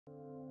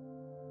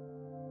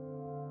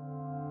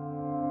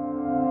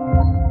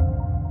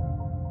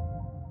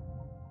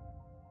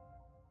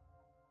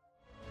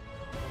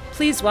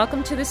Please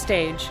welcome to the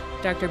stage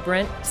Dr.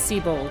 Brent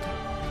Sebold.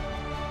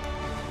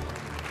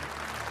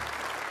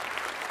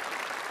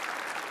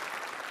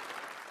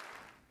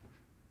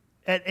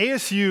 At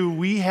ASU,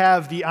 we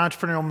have the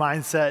entrepreneurial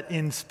mindset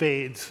in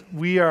spades.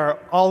 We are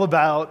all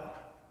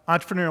about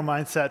entrepreneurial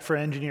mindset for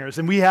engineers,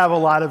 and we have a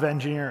lot of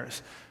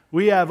engineers.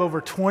 We have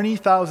over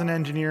 20,000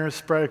 engineers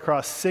spread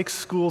across 6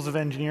 schools of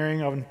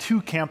engineering on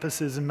 2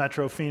 campuses in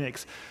Metro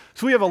Phoenix.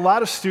 So we have a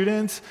lot of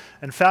students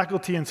and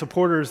faculty and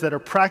supporters that are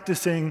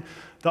practicing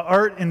the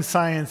art and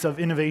science of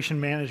innovation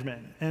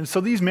management. And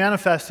so these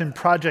manifest in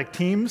project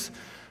teams,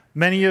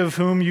 many of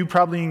whom you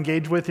probably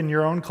engage with in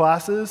your own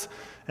classes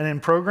and in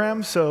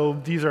programs. So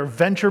these are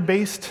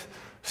venture-based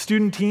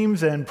student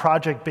teams and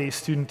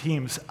project-based student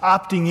teams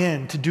opting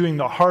in to doing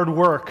the hard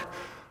work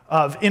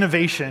of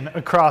innovation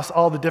across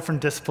all the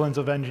different disciplines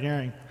of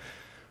engineering.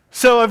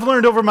 So I've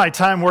learned over my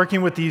time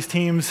working with these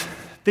teams,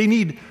 they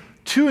need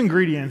 2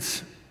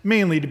 ingredients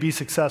mainly to be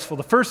successful.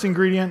 The first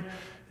ingredient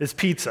is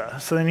pizza.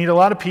 So they need a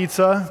lot of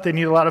pizza, they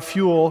need a lot of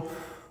fuel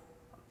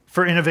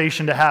for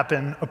innovation to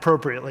happen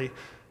appropriately.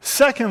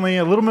 Secondly,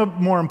 a little bit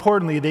more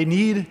importantly, they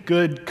need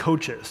good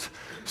coaches.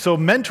 So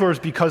mentors,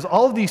 because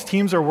all of these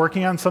teams are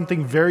working on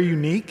something very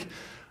unique,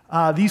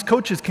 these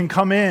coaches can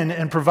come in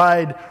and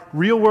provide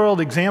real-world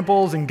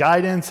examples and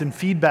guidance and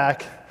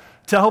feedback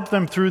to help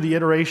them through the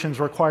iterations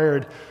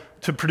required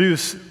to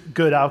produce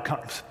good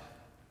outcomes.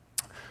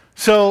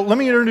 So let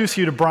me introduce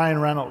you to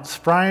Brian Reynolds.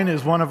 Brian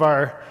is one of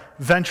our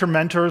venture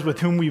mentors with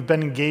whom we've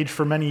been engaged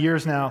for many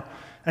years now,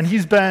 and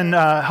he's been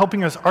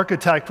helping us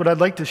architect what I'd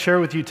like to share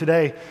with you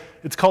today.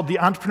 It's called the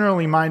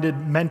Entrepreneurially Minded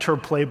Mentor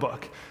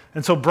Playbook.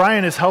 And so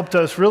Brian has helped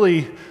us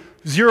really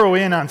zero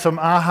in on some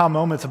aha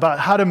moments about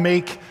how to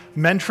make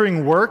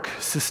mentoring work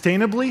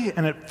sustainably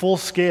and at full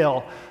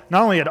scale,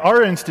 not only at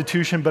our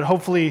institution, but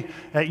hopefully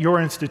at your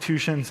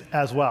institutions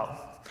as well.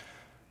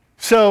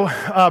 So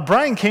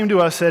Brian came to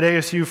us at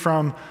ASU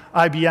from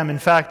IBM. In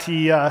fact,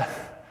 he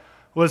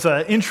was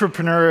an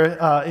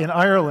entrepreneur in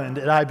Ireland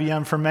at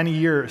IBM for many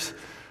years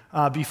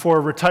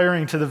before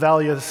retiring to the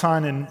Valley of the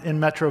Sun in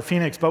Metro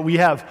Phoenix. But we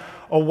have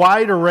a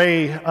wide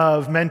array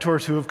of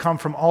mentors who have come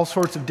from all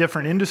sorts of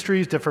different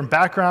industries, different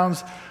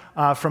backgrounds,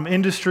 from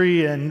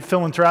industry and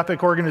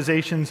philanthropic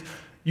organizations,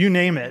 you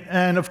name it.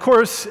 And of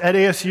course, at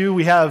ASU,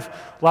 we have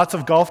lots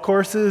of golf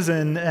courses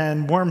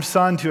and warm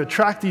sun to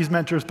attract these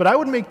mentors. But I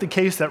would make the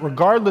case that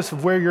regardless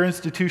of where your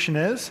institution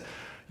is,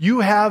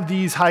 you have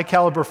these high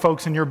caliber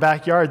folks in your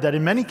backyard that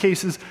in many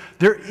cases,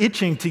 they're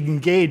itching to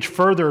engage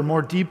further and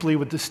more deeply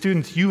with the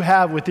students you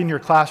have within your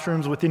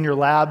classrooms, within your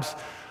labs,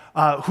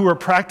 who are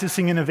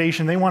practicing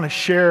innovation. They want to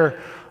share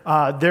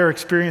their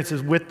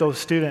experiences with those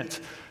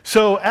students.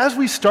 So as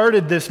we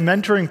started this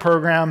mentoring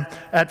program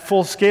at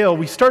full scale,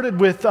 we started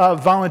with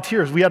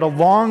volunteers. We had a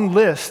long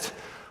list,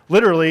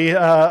 literally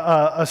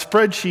a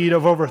spreadsheet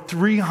of over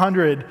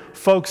 300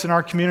 folks in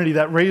our community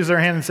that raised their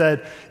hand and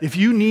said, if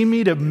you need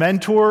me to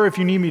mentor, if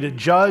you need me to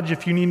judge,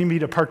 if you need me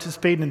to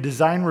participate in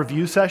design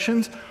review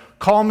sessions,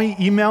 call me,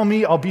 email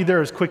me, I'll be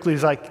there as quickly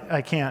as I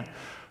can.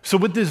 So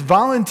with this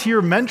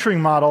volunteer mentoring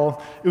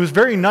model, it was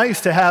very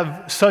nice to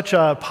have such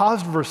a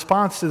positive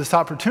response to this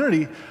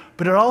opportunity,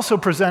 but it also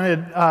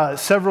presented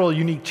several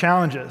unique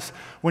challenges.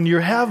 When you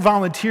have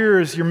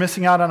volunteers, you're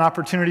missing out on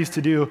opportunities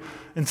to do,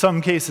 in some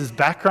cases,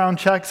 background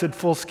checks at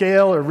full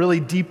scale or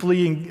really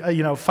deeply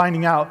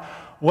finding out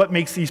what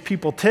makes these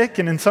people tick.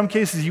 And in some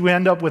cases, you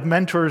end up with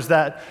mentors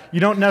that you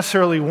don't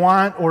necessarily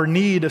want or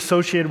need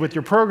associated with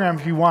your program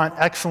if you want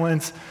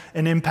excellence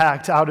and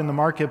impact out in the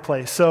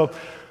marketplace. So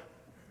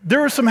there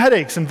were some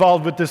headaches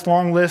involved with this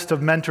long list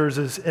of mentors,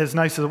 as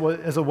nice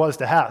as it was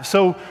to have.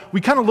 So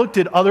we kind of looked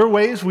at other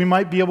ways we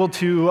might be able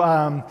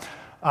to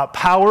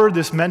power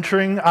this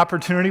mentoring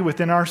opportunity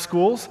within our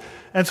schools.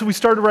 And so we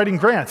started writing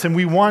grants, and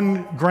we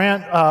won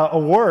grant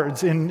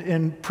awards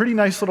in pretty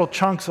nice little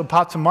chunks of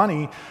pots of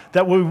money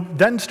that we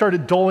then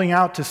started doling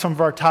out to some of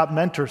our top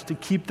mentors to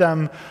keep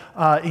them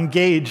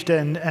engaged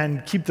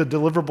and keep the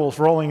deliverables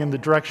rolling in the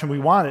direction we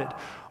wanted.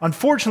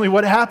 Unfortunately,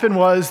 what happened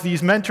was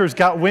these mentors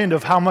got wind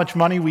of how much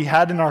money we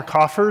had in our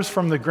coffers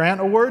from the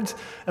grant awards,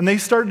 and they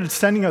started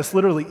sending us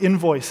literally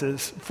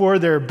invoices for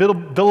their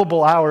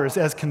billable hours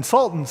as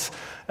consultants,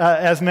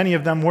 as many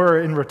of them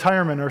were in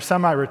retirement or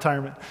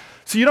semi-retirement.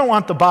 So you don't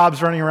want the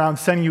Bobs running around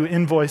sending you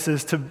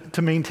invoices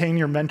to maintain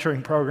your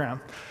mentoring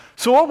program.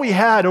 So what we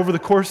had over the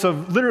course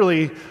of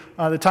literally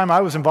the time I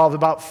was involved,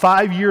 about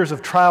 5 years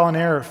of trial and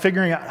error,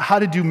 figuring out how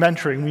to do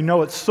mentoring. We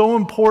know it's so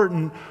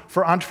important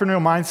for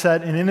entrepreneurial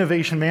mindset and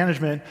innovation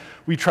management.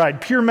 We tried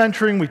peer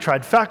mentoring, we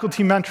tried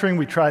faculty mentoring,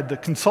 we tried the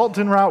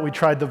consultant route, we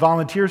tried the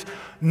volunteers.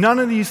 None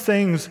of these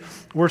things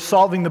were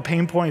solving the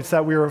pain points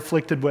that we were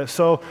afflicted with.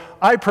 So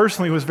I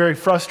personally was very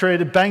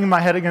frustrated, banging my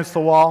head against the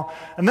wall.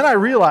 And then I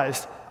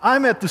realized,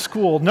 I'm at the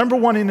school,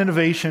 #1 in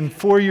innovation,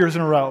 4 years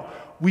in a row.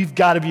 We've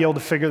got to be able to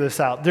figure this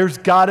out. There's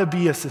got to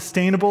be a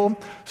sustainable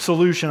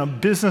solution, a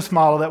business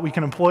model that we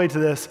can employ to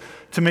this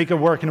to make it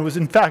work. And it was,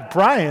 in fact,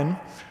 Brian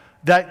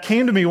that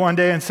came to me one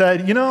day and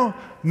said, you know,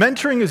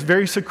 mentoring is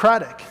very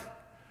Socratic.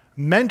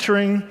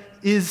 Mentoring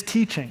is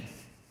teaching.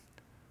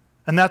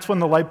 And that's when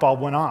the light bulb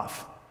went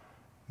off.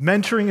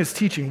 Mentoring is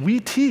teaching. We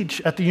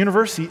teach at the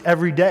university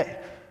every day.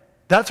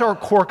 That's our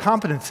core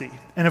competency.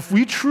 And if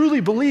we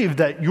truly believe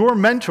that your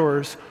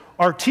mentors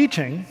are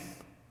teaching,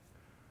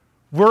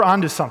 we're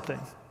onto something.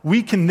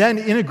 We can then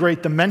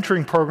integrate the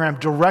mentoring program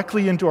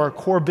directly into our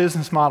core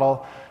business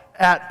model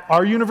at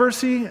our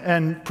university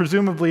and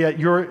presumably at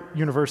your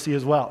university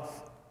as well.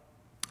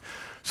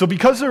 So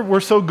because we're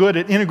so good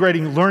at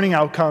integrating learning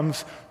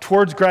outcomes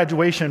towards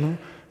graduation,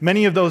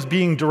 many of those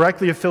being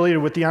directly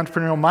affiliated with the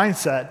entrepreneurial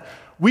mindset,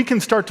 we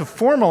can start to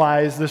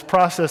formalize this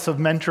process of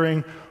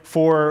mentoring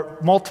for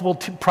multiple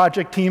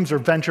project teams or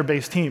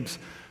venture-based teams.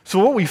 So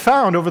what we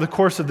found over the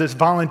course of this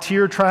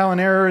volunteer trial and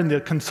error and the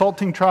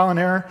consulting trial and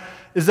error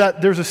is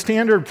that there's a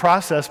standard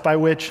process by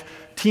which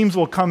teams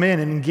will come in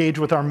and engage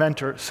with our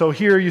mentors. So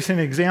here you see an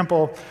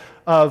example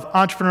of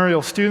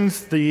entrepreneurial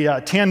students,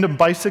 the tandem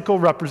bicycle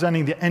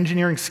representing the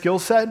engineering skill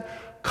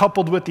set,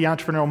 coupled with the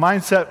entrepreneurial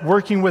mindset,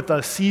 working with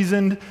a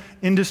seasoned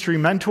industry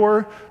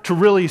mentor to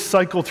really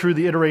cycle through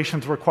the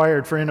iterations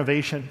required for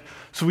innovation.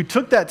 So we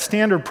took that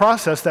standard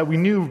process that we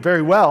knew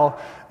very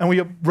well, and we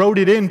wrote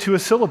it into a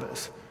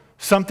syllabus,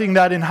 something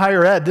that in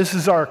higher ed, this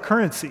is our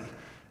currency.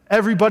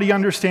 Everybody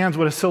understands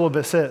what a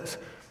syllabus is,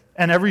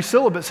 and every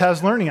syllabus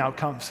has learning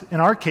outcomes. In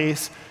our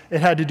case, it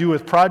had to do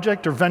with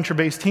project or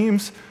venture-based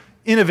teams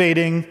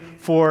innovating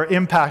for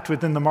impact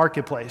within the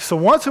marketplace. So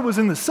once it was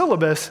in the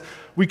syllabus,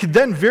 we could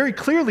then very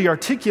clearly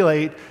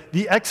articulate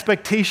the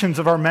expectations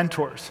of our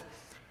mentors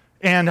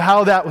and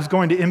how that was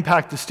going to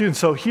impact the students.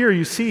 So here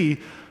you see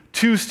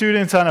two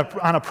students on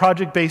a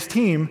project-based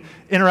team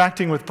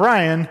interacting with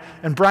Brian,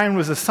 and Brian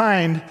was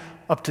assigned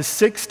up to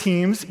 6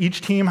 teams.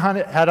 Each team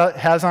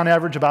has on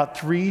average about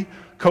 3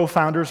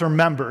 co-founders or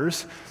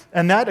members,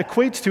 and that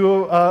equates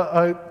to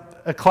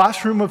a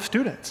classroom of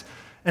students.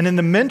 And in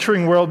the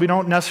mentoring world, we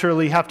don't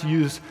necessarily have to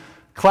use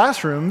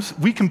classrooms.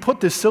 We can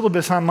put this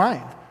syllabus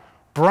online.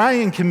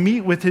 Brian can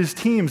meet with his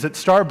teams at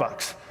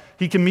Starbucks.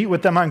 He can meet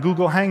with them on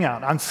Google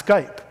Hangout, on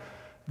Skype.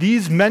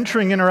 These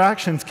mentoring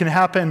interactions can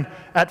happen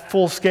at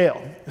full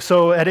scale.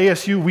 So at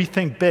ASU, we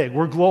think big.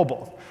 We're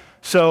global.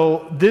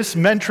 So this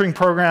mentoring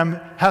program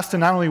has to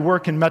not only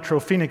work in Metro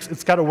Phoenix,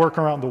 it's got to work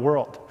around the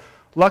world.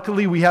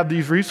 Luckily, we have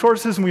these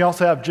resources, and we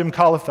also have Jim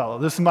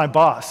Collifellow. This is my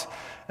boss.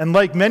 And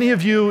like many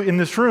of you in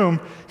this room,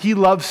 he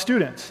loves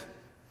students.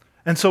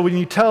 And so when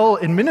you tell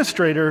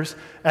administrators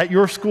at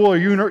your school or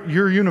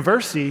your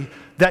university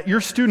that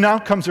your student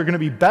outcomes are going to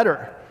be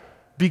better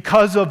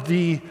because of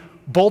the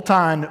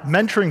bolt-on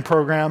mentoring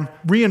program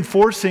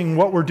reinforcing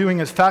what we're doing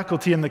as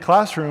faculty in the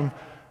classroom,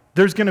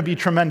 there's going to be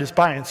tremendous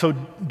buy-in. So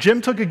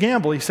Jim took a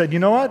gamble. He said, you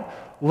know what?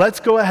 Let's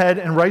go ahead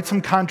and write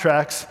some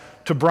contracts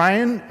to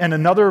Brian and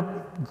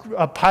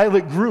a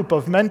pilot group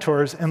of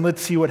mentors, and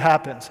let's see what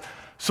happens.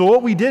 So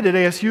what we did at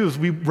ASU is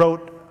we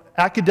wrote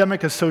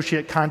academic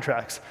associate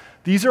contracts.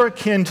 These are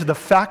akin to the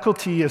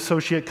faculty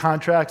associate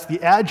contracts,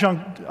 the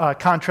adjunct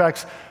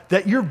contracts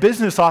that your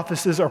business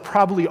offices are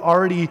probably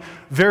already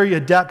very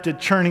adept at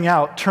churning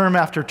out term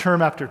after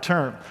term after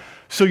term.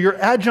 So your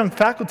adjunct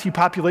faculty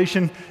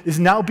population is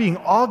now being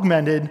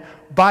augmented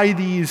by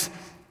these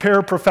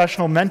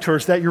paraprofessional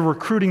mentors that you're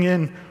recruiting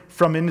in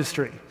from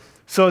industry.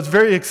 So it's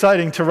very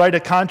exciting to write a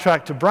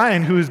contract to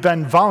Brian, who's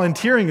been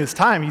volunteering his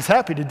time. He's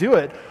happy to do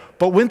it.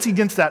 But once he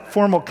gets that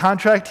formal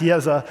contract, he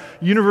has a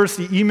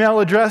university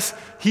email address,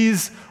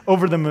 he's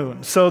over the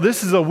moon. So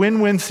this is a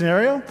win-win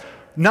scenario.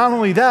 Not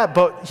only that,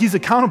 but he's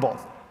accountable.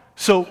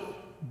 So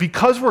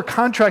because we're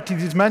contracting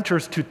these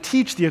mentors to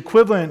teach the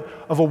equivalent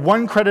of a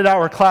 1 credit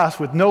hour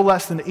class with no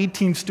less than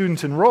 18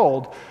 students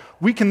enrolled,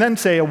 we can then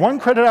say a 1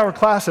 credit hour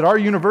class at our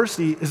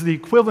university is the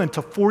equivalent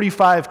to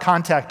 45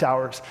 contact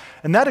hours.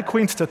 And that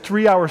equates to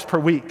 3 hours per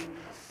week.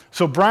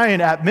 So Brian,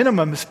 at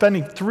minimum, is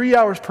spending 3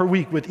 hours per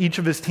week with each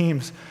of his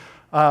teams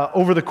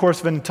over the course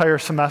of an entire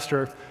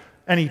semester,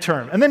 any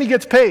term. And then he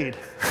gets paid.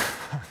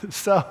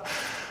 So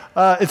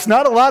it's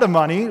not a lot of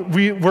money.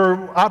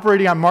 We're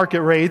operating on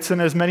market rates, and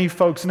as many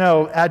folks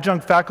know,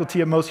 adjunct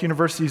faculty at most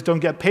universities don't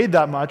get paid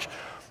that much.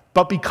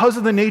 But because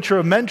of the nature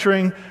of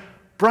mentoring,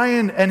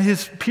 Brian and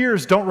his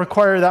peers don't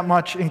require that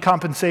much in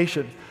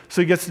compensation.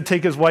 So he gets to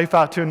take his wife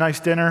out to a nice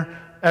dinner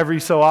every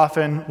so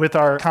often with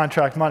our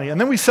contract money.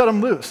 And then we set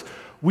him loose.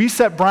 We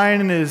set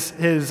Brian and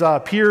his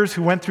peers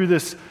who went through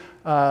this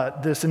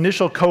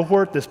initial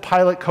cohort, this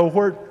pilot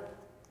cohort,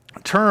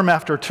 term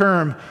after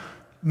term,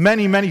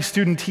 many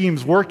student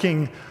teams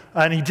working,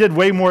 and he did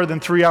way more than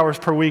 3 hours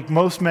per week.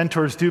 Most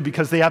mentors do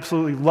because they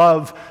absolutely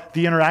love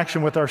the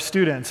interaction with our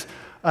students.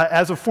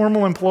 As a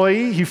formal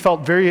employee, he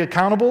felt very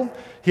accountable.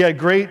 He had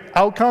great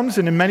outcomes,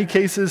 and in many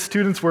cases,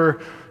 students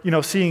were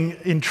seeing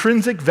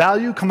intrinsic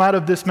value come out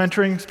of this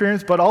mentoring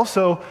experience, but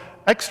also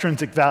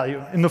extrinsic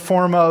value in the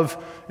form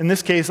of, in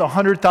this case, a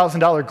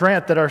 $100,000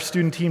 grant that our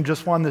student team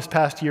just won this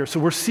past year. So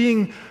we're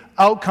seeing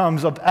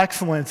outcomes of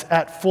excellence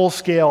at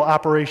full-scale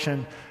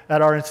operation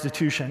at our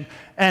institution.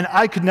 And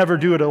I could never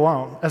do it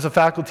alone. As a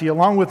faculty,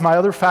 along with my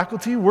other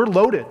faculty, we're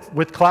loaded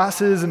with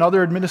classes and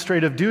other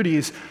administrative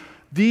duties.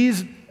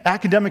 These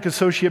academic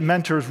associate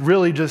mentors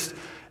really just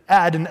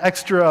add an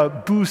extra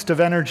boost of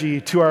energy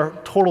to our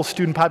total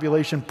student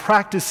population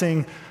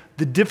practicing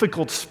the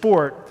difficult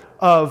sport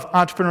of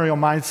entrepreneurial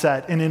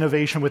mindset and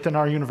innovation within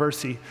our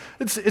university.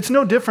 It's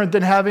no different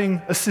than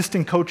having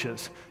assistant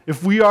coaches.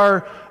 If we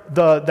are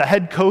the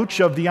head coach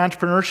of the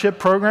entrepreneurship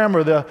program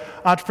or the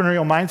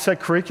entrepreneurial mindset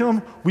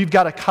curriculum, we've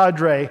got a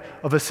cadre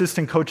of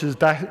assistant coaches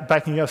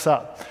backing us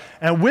up.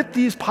 And with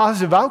these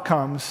positive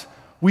outcomes,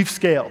 we've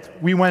scaled.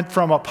 We went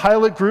from a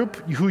pilot group,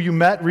 who you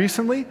met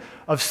recently,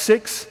 of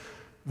 6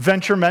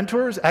 venture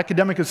mentors,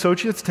 academic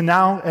associates, to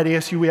now at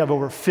ASU we have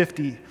over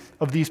 50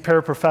 of these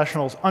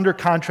paraprofessionals under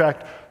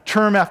contract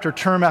term after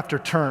term after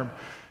term.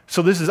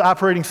 So this is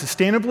operating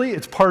sustainably.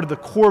 It's part of the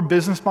core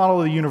business model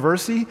of the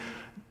university.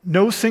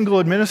 No single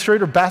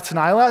administrator bats an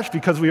eyelash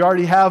because we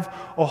already have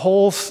a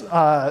whole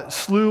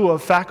slew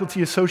of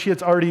faculty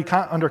associates already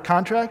under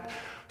contract.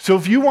 So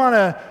if you want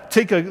to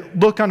take a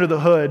look under the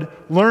hood,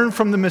 learn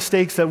from the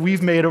mistakes that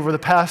we've made over the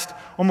past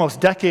almost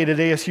decade at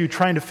ASU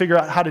trying to figure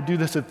out how to do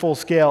this at full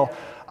scale,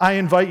 I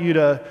invite you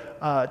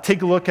to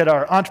take a look at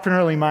our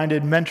entrepreneurially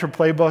minded mentor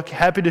playbook.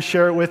 Happy to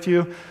share it with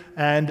you.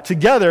 And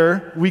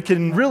together, we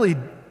can really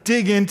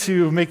dig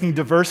into making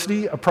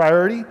diversity a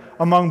priority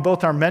among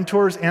both our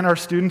mentors and our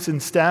students in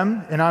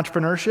STEM and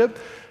entrepreneurship,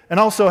 and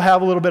also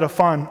have a little bit of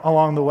fun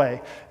along the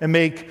way and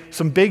make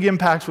some big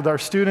impacts with our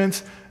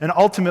students, and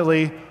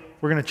ultimately,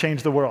 we're going to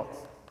change the world.